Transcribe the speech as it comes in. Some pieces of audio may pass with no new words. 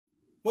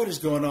What is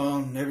going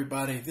on,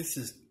 everybody? This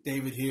is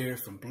David here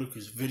from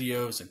Blucher's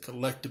Videos and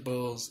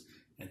Collectibles,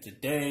 and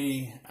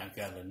today I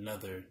got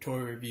another toy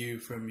review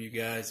from you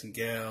guys and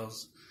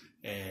gals,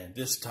 and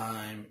this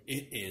time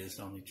it is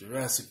on the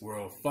Jurassic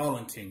World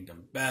Fallen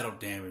Kingdom Battle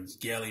Damage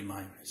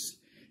Gallimimus.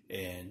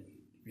 And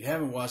if you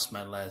haven't watched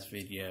my last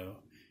video,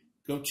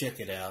 go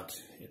check it out.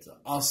 It's an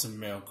awesome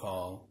mail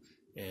call,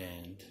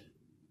 and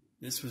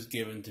this was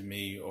given to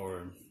me,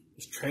 or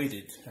was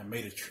traded. I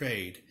made a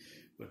trade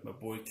with my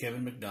boy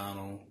Kevin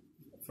McDonald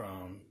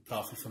from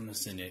Coffee from the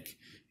Cynic.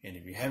 And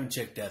if you haven't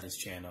checked out his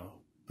channel,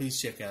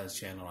 please check out his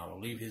channel. I will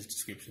leave his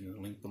description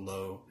and link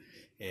below,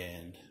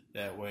 and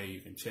that way you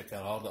can check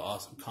out all the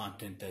awesome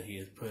content that he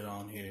has put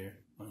on here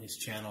on his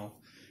channel.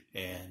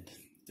 And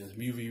does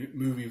movie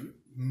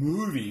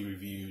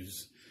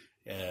reviews,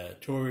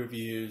 toy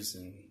reviews,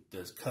 and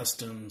does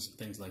customs,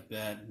 things like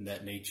that, and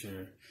that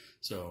nature.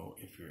 So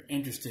if you're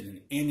interested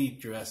in any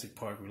Jurassic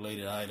Park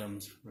related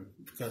items,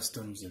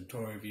 customs, and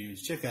toy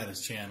reviews, check out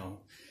his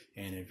channel.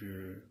 And if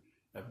you're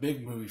a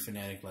big movie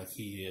fanatic like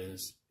he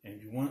is, and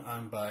if you want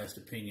unbiased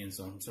opinions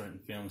on certain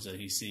films that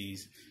he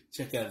sees,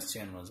 check out his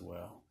channel as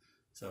well.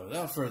 So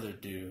without further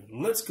ado,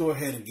 let's go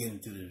ahead and get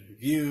into the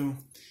review.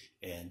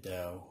 And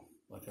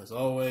like as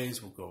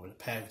always, we'll go over the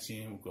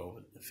packaging, we'll go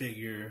over the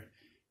figure,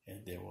 and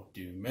then we'll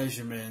do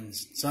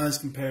measurements, size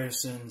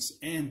comparisons,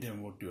 and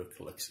then we'll do a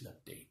collection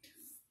update.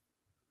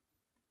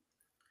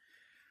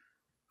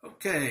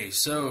 Okay,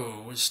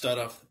 so we'll start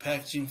off with the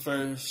packaging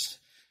first.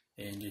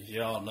 And as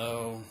you all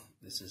know,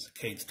 this is a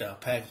cage style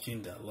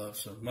packaging that I love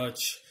so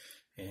much.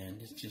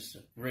 And it's just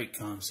a great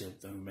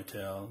concept of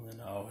Mattel.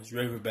 And I always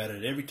rave about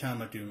it every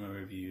time I do my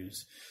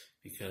reviews,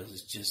 because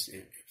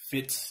it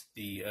fits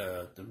the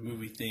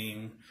movie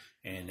theme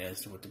and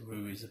as to what the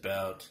movie's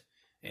about.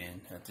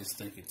 And I just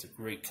think it's a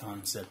great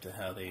concept of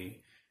how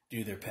they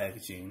do their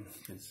packaging.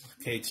 It's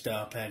cage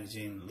style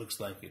packaging. It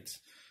looks like it's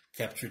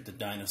captured the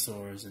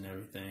dinosaurs and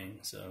everything.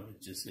 So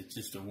it's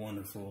just a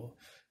wonderful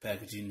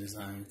packaging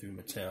design through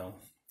Mattel.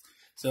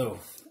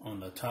 So on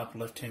the top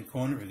left hand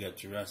corner, we got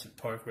Jurassic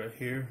Park right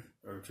here,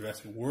 or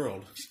Jurassic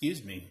World,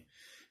 excuse me,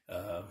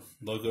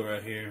 logo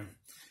right here.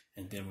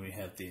 And then we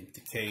have the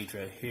cage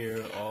right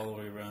here, all the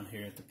way around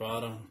here at the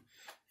bottom.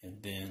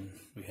 And then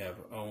we have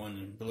Owen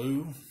in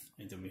blue.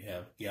 And then we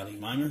have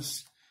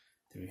Gallimimus.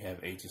 Then we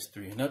have ages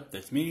 3 and up,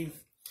 that's me.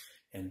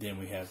 And then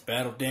we have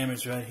battle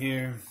damage right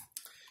here.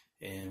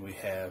 And we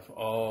have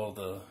all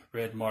the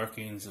red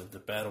markings of the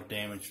battle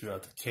damage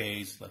throughout the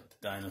cage, like the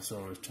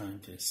dinosaurs trying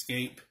to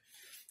escape.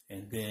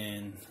 And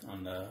then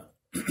on the,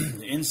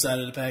 the inside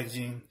of the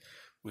packaging,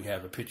 we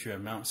have a picture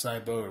of Mount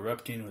Sibo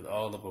erupting with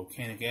all the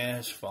volcanic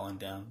ash falling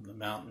down the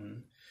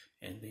mountain,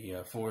 and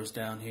the forest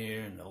down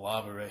here, and the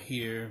lava right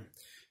here.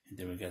 And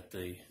then we got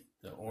the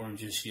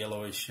orangish,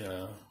 yellowish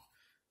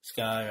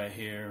sky right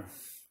here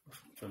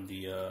from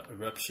the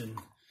eruption.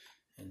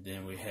 And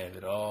then we have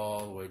it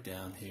all the way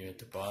down here at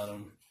the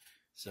bottom.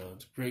 So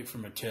it's great for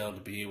Mattel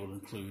to be able to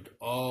include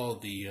all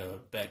the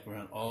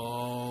background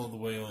all the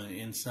way on the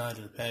inside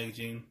of the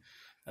packaging.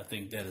 I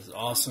think that is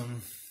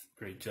awesome.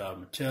 Great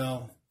job,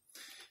 Mattel.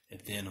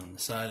 And then on the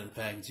side of the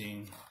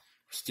packaging, we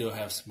still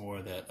have some more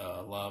of that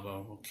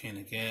lava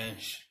volcanic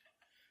ash.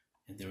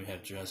 And then we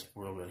have Jurassic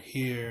World right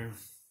here.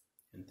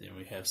 And then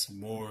we have some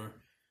more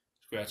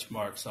scratch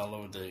marks all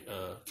over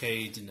the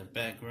cage in the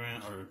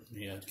background, or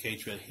the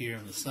cage right here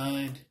on the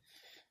side.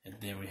 And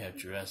then we have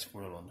Jurassic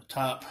World on the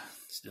top.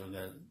 Still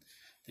got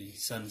the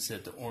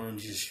sunset, the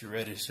orangish,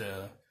 reddish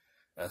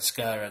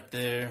sky right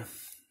there.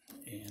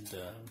 And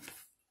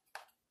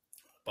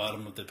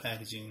bottom of the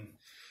packaging,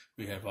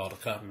 we have all the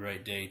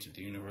copyright dates with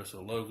the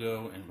Universal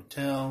logo and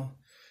Mattel.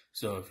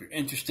 So if you're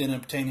interested in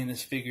obtaining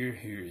this figure,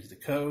 here is the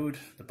code,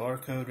 the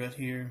barcode right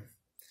here.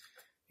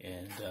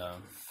 And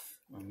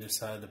on this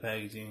side of the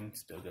packaging,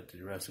 still got the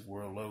Jurassic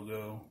World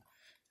logo.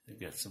 They've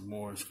got some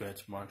more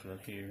scratch marks right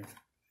here.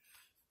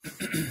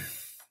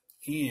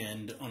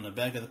 And on the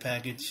back of the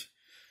package,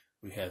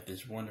 we have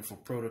this wonderful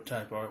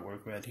prototype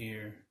artwork right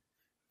here,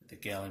 the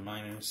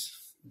Gallimimus.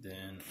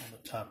 Then on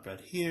the top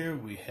right here,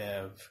 we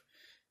have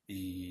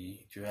the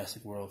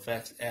Jurassic World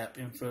Facts app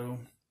info.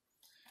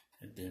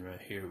 And then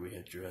right here, we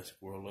have Jurassic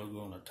World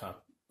logo on the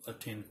top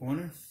left-hand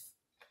corner.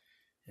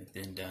 And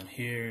then down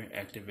here,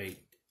 activate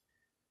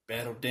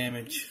battle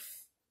damage.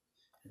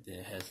 And then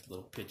it has a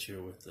little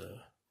picture with the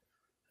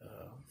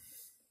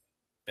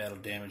battle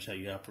damage, how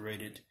you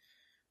operate it.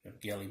 You have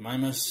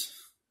Gallimimus.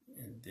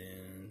 And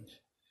then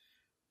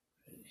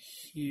right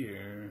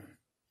here,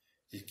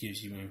 just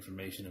gives you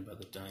information about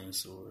the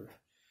dinosaur. It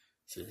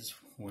says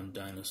one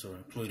dinosaur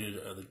included,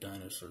 other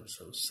dinosaurs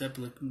sold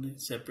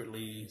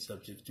separately,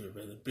 subject to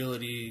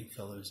availability,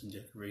 colors and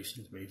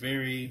decorations may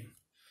vary.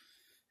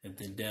 And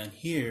then down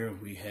here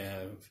we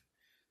have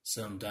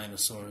some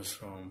dinosaurs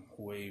from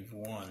Wave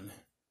 1.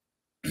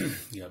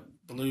 You got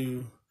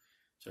Blue,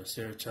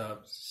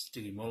 Triceratops,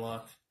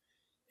 Stygimoloch,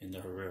 and the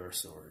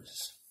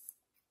Herrerasaurus.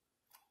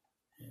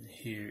 And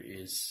here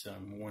is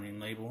some warning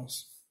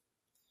labels.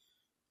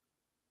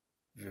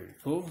 Very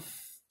cool.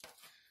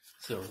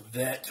 So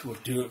that will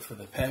do it for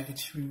the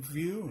package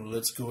review.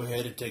 Let's go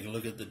ahead and take a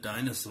look at the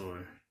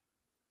dinosaur.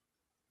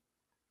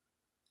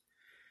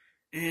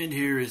 And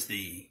here is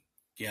the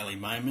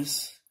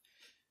Gallimimus.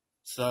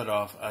 Start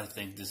off, I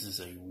think this is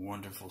a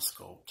wonderful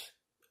sculpt.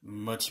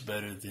 Much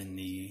better than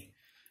the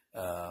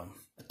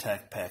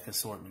Attack Pack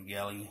Assortment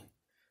Galley.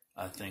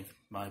 I think, in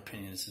my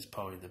opinion, this is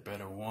probably the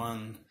better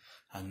one.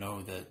 I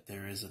know that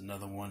there is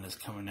another one that's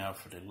coming out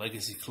for the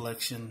Legacy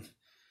Collection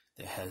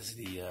that has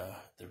the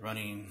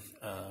running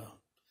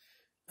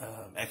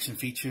action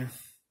feature.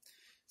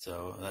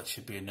 So that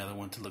should be another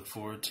one to look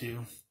forward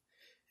to.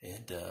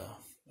 And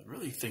I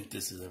really think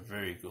this is a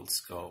very good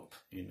sculpt,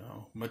 you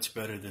know, much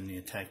better than the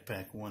Attack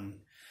Pack one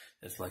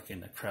that's like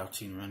in a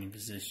crouching running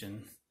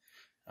position.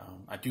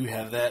 I do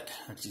have that.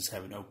 I just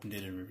haven't opened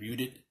it and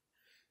reviewed it.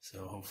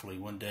 So hopefully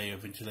one day,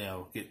 eventually,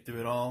 I'll get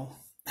through it all.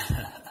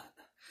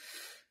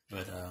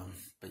 But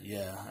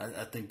yeah,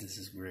 I think this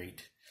is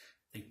great.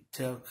 I think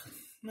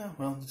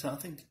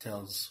the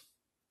tail's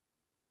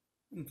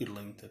in good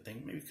length. I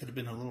think maybe it could have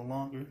been a little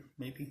longer,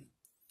 maybe.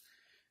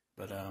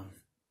 But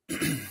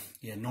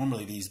yeah,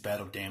 normally these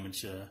battle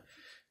damage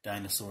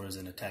dinosaurs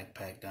and Attack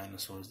Pack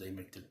dinosaurs, they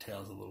make their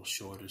tails a little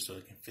shorter so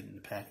they can fit in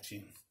the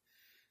packaging.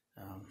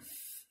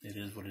 It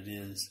is what it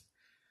is.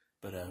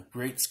 But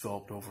great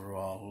sculpt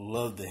overall.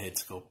 Love the head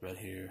sculpt right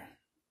here.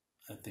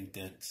 I think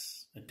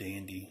that's a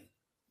dandy.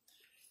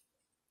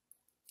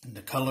 And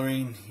the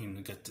coloring, you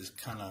got this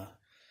kind of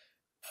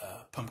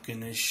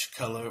pumpkinish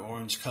color,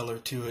 orange color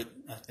to it,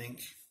 I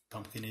think.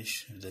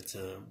 Pumpkinish, that's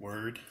a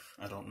word,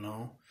 I don't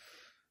know.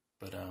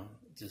 But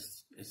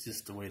it's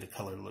just the way the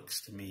color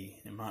looks to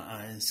me in my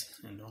eyes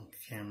and on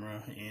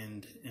camera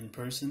and in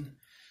person.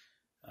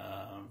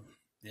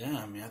 Yeah,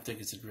 I mean, I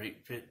think it's a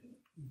great fit,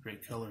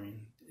 great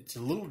coloring. It's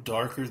a little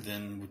darker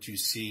than what you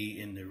see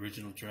in the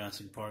original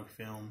Jurassic Park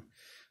film.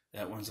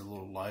 That one's a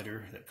little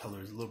lighter. That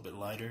color is a little bit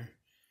lighter.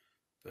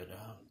 But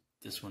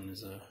this one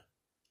is a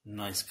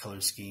nice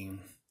color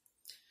scheme.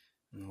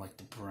 And like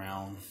the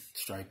brown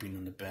striping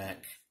on the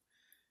back.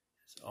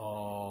 It's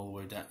all the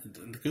way down.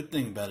 The good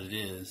thing about it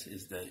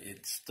is that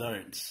it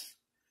starts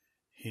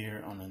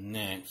here on the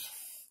neck.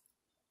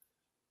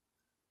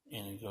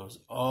 And it goes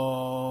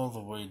all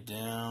the way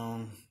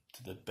down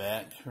to the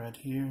back right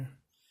here.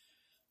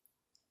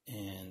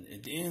 And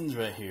it ends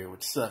right here,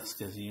 which sucks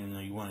because you know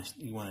you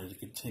wanted to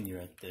continue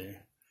right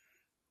there.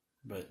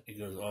 But it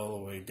goes all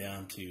the way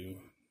down to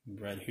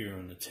right here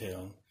on the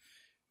tail,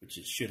 which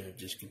it should have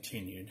just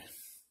continued.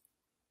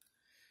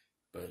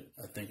 But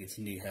I think it's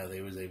neat how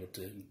they was able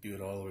to do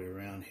it all the way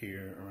around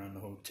here, around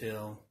the whole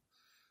tail,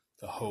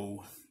 the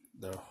whole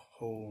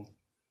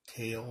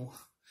tail,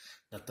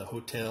 not the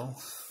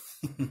hotel.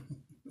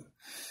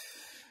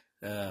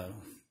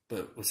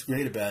 But what's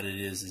great about it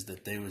is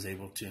that they was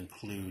able to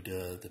include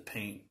the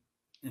paint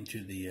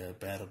into the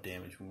battle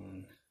damage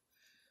wound,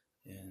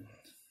 and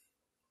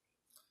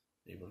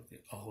able to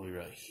get all the way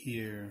right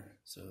here.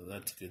 So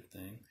that's a good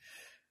thing.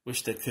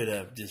 Wish they could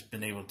have just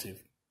been able to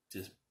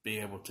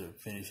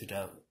finish it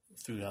out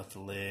throughout the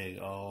leg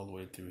all the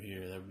way through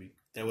here.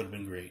 That would have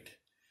been great,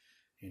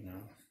 you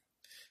know.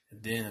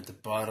 And then at the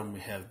bottom we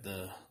have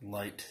the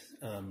light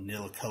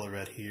vanilla color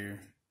right here.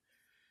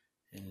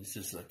 And it's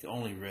just like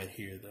only red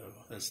here though.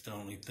 That's the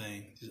only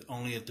thing. Just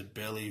only at the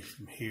belly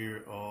from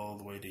here all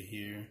the way to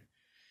here.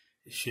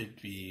 It should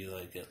be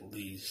like at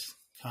least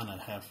kind of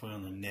halfway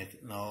on the neck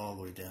and all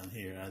the way down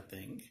here, I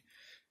think.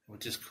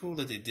 Which is cool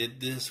that they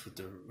did this with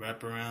the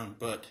wraparound,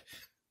 but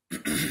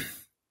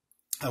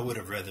I would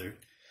have rather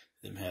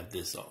them have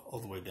this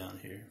all the way down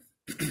here.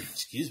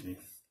 Excuse me.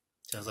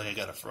 Sounds like I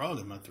got a frog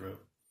in my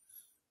throat.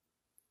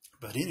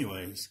 But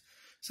anyways,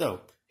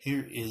 so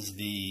here is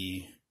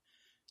the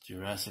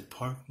Jurassic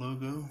Park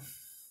logo.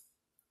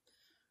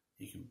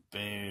 You can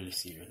barely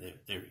see her.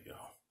 There we go.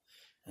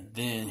 And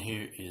then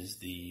here is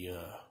the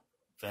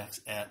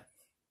Vax app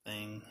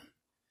thing.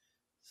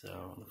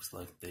 So it looks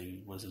like they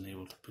wasn't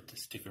able to put the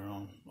sticker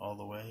on all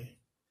the way.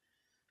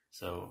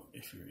 So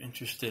if you're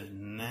interested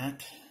in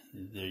that,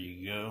 there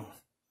you go.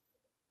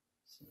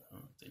 So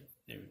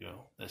there we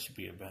go. That should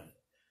be about it.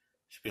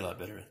 Should be a lot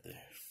better right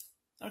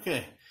there.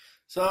 Okay,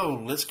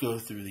 so let's go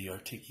through the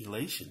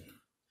articulation.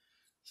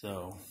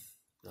 So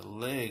the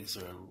legs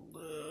are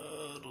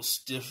a little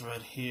stiff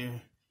right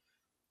here.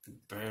 Can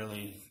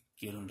barely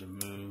get them to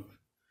move.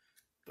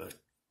 But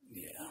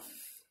yeah,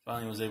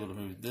 finally was able to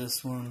move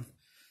this one.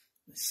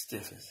 It's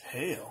stiff as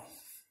hell,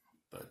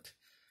 but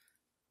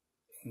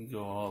you can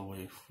go all the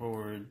way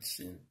forwards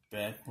and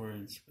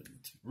backwards, but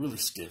it's really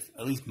stiff.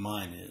 At least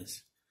mine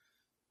is.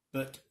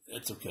 But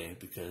it's okay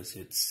because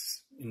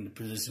it's in the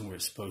position where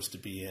it's supposed to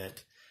be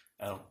at.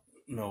 I don't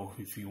know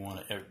if you want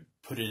to ever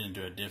put it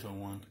into a different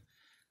one.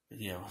 But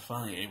yeah, we're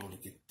finally able to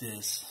get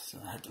this, so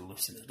I had to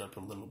loosen it up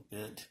a little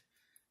bit.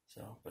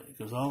 So, but it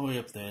goes all the way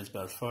up there. It's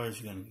about as far as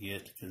you're going to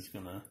get because it's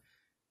going to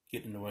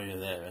get in the way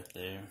of that right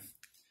there.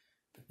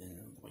 But then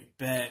on the way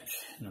back,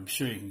 and I'm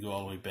sure you can go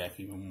all the way back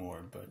even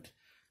more, but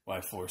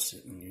why force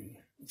it when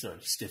it's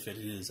already stiff as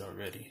it is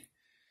already.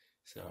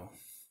 So,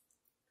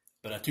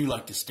 But I do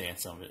like the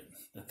stance of it.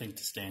 I think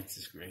the stance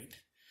is great.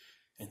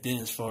 And then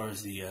as far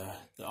as the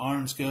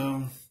arms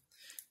go,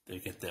 they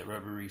get that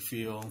rubbery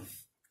feel,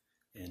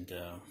 and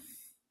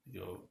you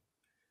go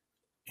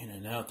in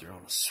and out. They're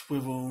on a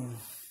swivel,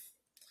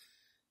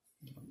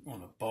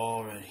 on a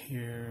ball right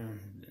here,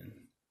 and then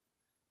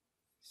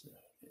so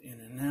in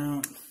and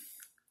out.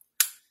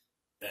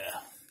 Yeah.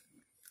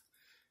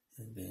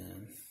 And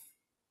then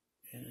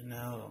in and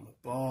out on the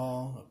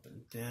ball, up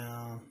and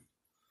down,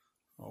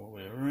 all the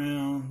way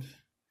around.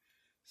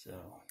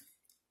 So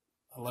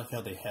I like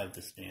how they have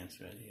the stance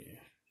right here.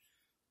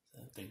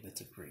 I think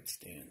that's a great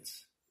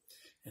stance.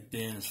 And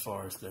then as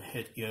far as the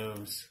head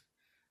goes,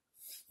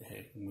 the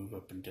head can move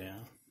up and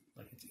down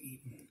like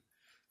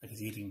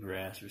it's eating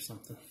grass or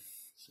something.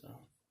 So,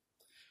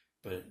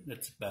 but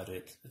that's about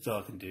it. That's all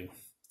I can do.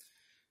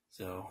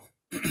 So,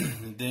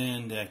 and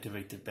then to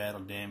activate the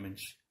battle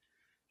damage,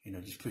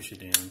 just push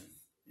it in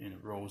and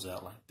it rolls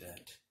out like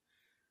that.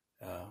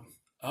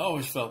 I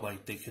always felt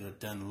like they could have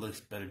done a little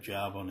better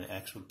job on the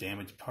actual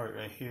damage part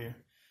right here.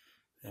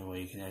 That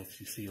way you can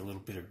actually see a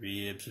little bit of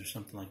ribs or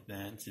something like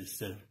that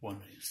instead of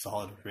one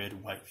solid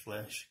red white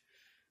flesh.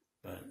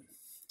 But,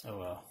 oh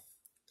well.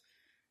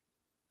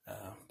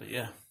 But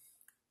yeah,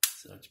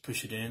 so just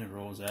push it in, it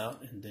rolls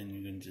out, and then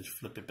you can just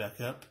flip it back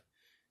up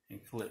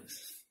and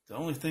clicks. The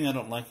only thing I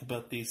don't like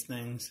about these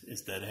things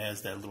is that it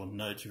has that little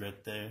nudge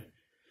right there.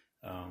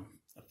 I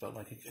felt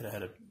like it could have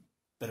had a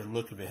better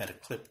look if it had a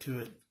clip to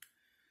it.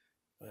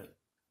 But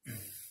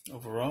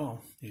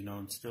overall,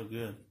 it's still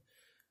good.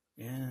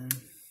 And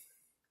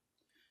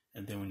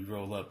then when you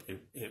roll up,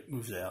 it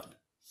moves out.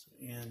 So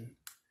in,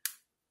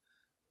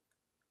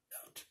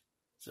 out.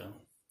 So,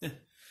 yeah,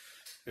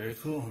 very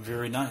cool,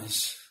 very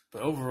nice.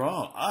 But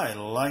overall, I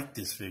like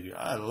this figure.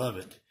 I love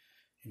it.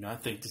 I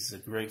think this is a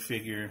great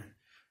figure.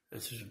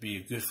 This would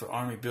be good for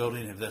army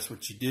building if that's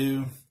what you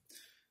do.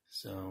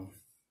 So,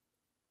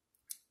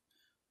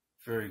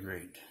 very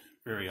great.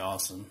 Very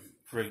awesome.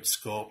 Great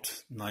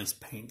sculpt. Nice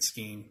paint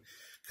scheme.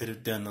 Could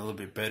have done a little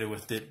bit better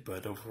with it,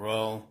 but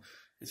overall,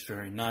 it's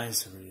very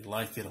nice. I really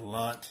like it a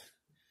lot.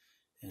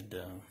 And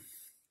as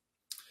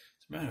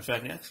a matter of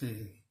fact,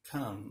 actually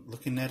kind of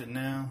looking at it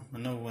now, I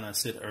know when I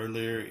said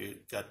earlier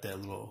it got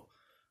that little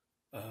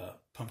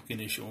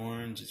pumpkinish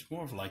orange. It's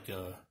more of like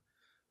a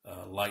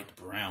light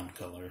brown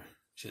color,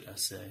 should I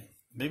say.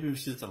 Maybe it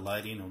was just the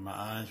lighting or my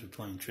eyes were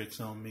playing tricks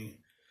on me.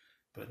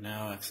 But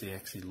now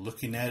actually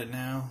looking at it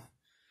now,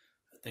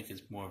 I think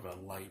it's more of a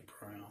light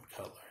brown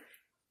color.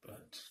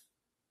 But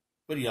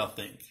what do y'all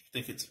think?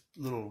 Think it's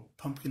a little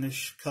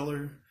pumpkinish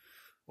color,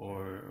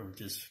 or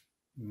just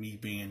me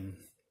being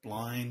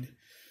blind,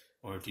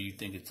 or do you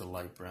think it's a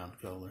light brown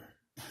color?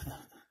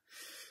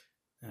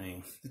 I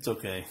mean, it's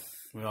okay.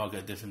 We all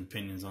got different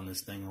opinions on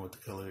this thing and what the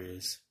color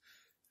is,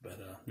 but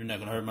you're not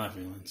gonna hurt my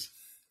feelings.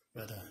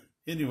 But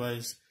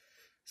anyways,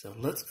 so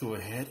let's go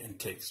ahead and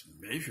take some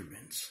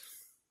measurements.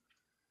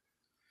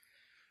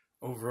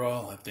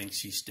 Overall, I think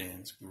she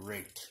stands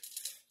great.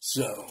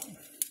 So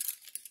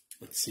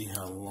let's see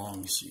how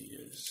long she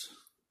is.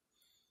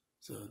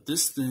 So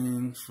this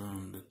thing,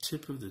 from the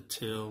tip of the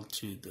tail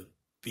to the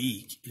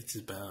beak, it's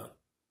about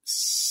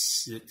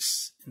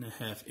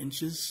 6.5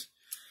 inches.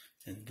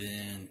 And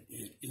then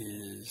it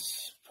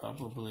is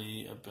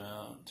probably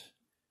about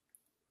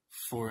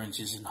 4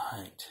 inches in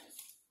height.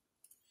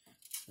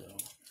 So,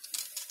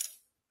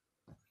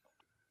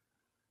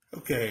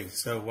 okay,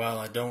 so while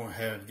I don't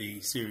have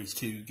the Series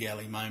 2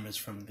 Gallimimus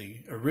from the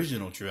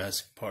original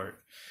Jurassic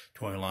Park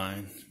toy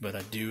line, but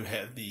I do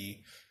have the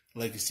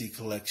Legacy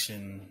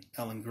Collection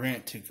Alan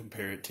Grant to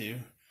compare it to.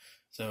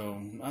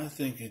 So I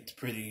think it's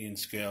pretty in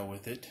scale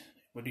with it.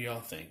 What do y'all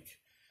think?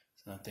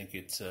 So I think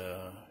it's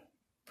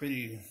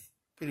pretty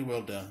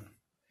well done.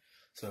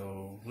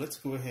 So let's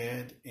go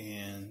ahead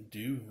and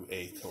do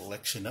a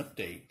collection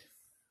update.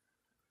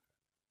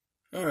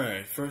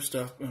 Alright, first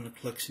off on the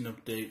collection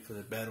update for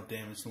the Battle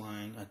Damage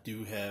line, I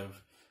do have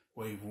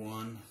Wave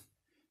 1,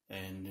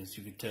 and as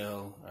you can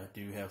tell, I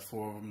do have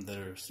 4 of them that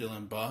are still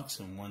in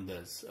box and 1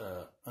 that's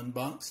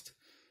unboxed,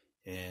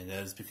 and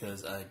that is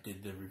because I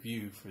did the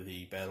review for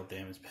the Battle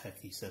Damage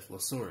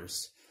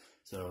Pachycephalosaurus.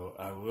 So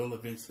I will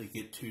eventually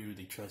get to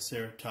the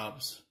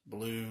Triceratops,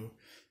 Blue,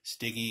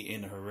 Stiggy,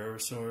 and the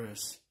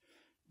Herrerasaurus,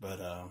 but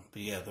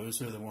yeah,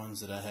 those are the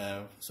ones that I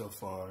have so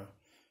far.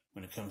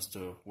 When it comes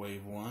to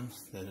Wave 1,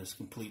 that is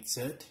complete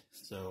set.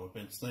 So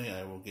eventually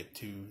I will get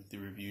to the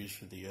reviews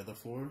for the other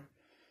 4.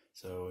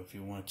 So if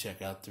you want to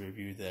check out the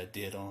review that I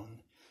did on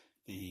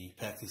the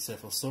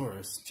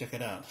Pachycephalosaurus, check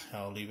it out.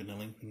 I'll leave it in the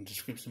link in the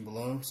description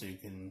below so you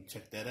can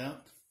check that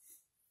out.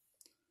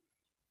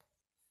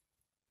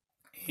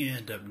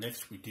 And up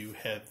next we do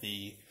have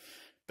the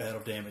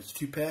Battle Damage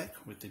 2-pack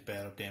with the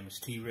Battle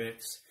Damage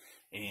T-Rex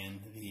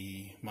and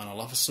the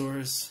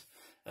Monolophosaurus.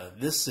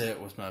 This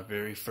set was my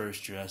very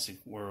first Jurassic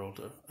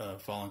World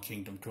Fallen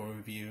Kingdom toy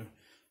review,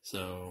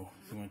 so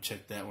if you want to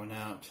check that one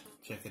out,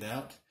 check it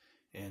out,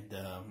 and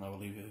I will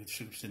leave a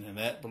description in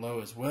that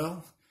below as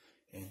well.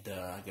 And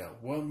I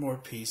got one more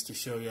piece to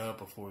show y'all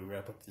before we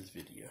wrap up this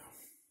video.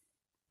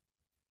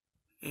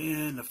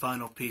 And the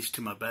final piece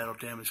to my battle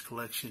damage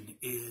collection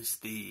is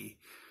the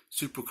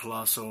Super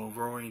Colossal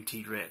Roaring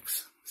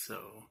T-Rex. So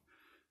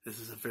this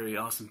is a very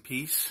awesome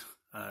piece.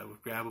 I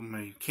would grab them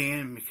when you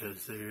can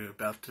because they're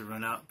about to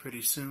run out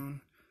pretty soon.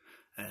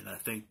 And I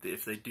think that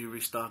if they do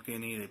restock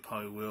any, they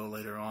probably will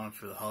later on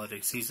for the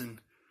holiday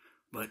season.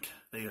 But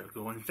they are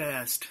going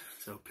fast,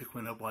 so pick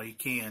one up while you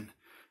can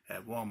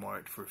at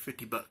Walmart for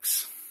 50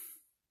 bucks.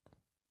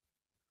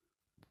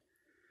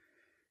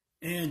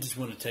 And just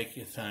want to take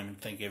your time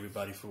and thank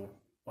everybody for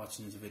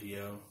watching this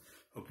video.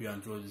 Hope you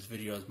enjoyed this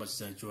video as much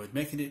as I enjoyed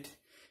making it.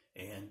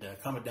 And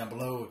comment down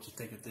below what you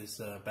think of this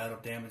Battle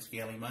Damage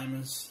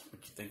Gallimimus,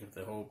 what you think of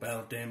the whole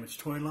Battle Damage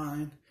toy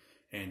line.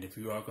 And if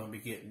you are going to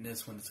be getting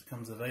this when it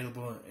becomes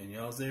available in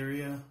y'all's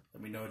area,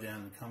 let me know down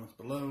in the comments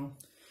below.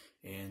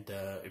 And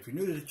if you're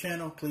new to the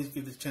channel, please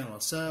give this channel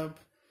a sub.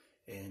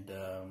 And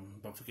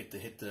don't forget to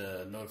hit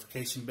the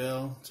notification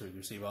bell so you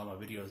receive all my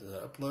videos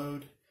that I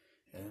upload.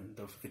 And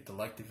don't forget to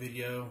like the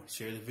video,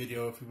 share the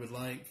video if you would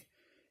like,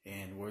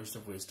 and words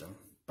of wisdom.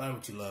 Buy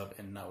what you love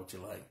and not what you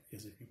like.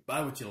 Because if you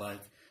buy what you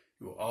like,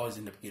 you will always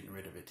end up getting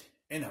rid of it.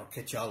 And I'll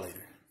catch y'all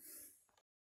later.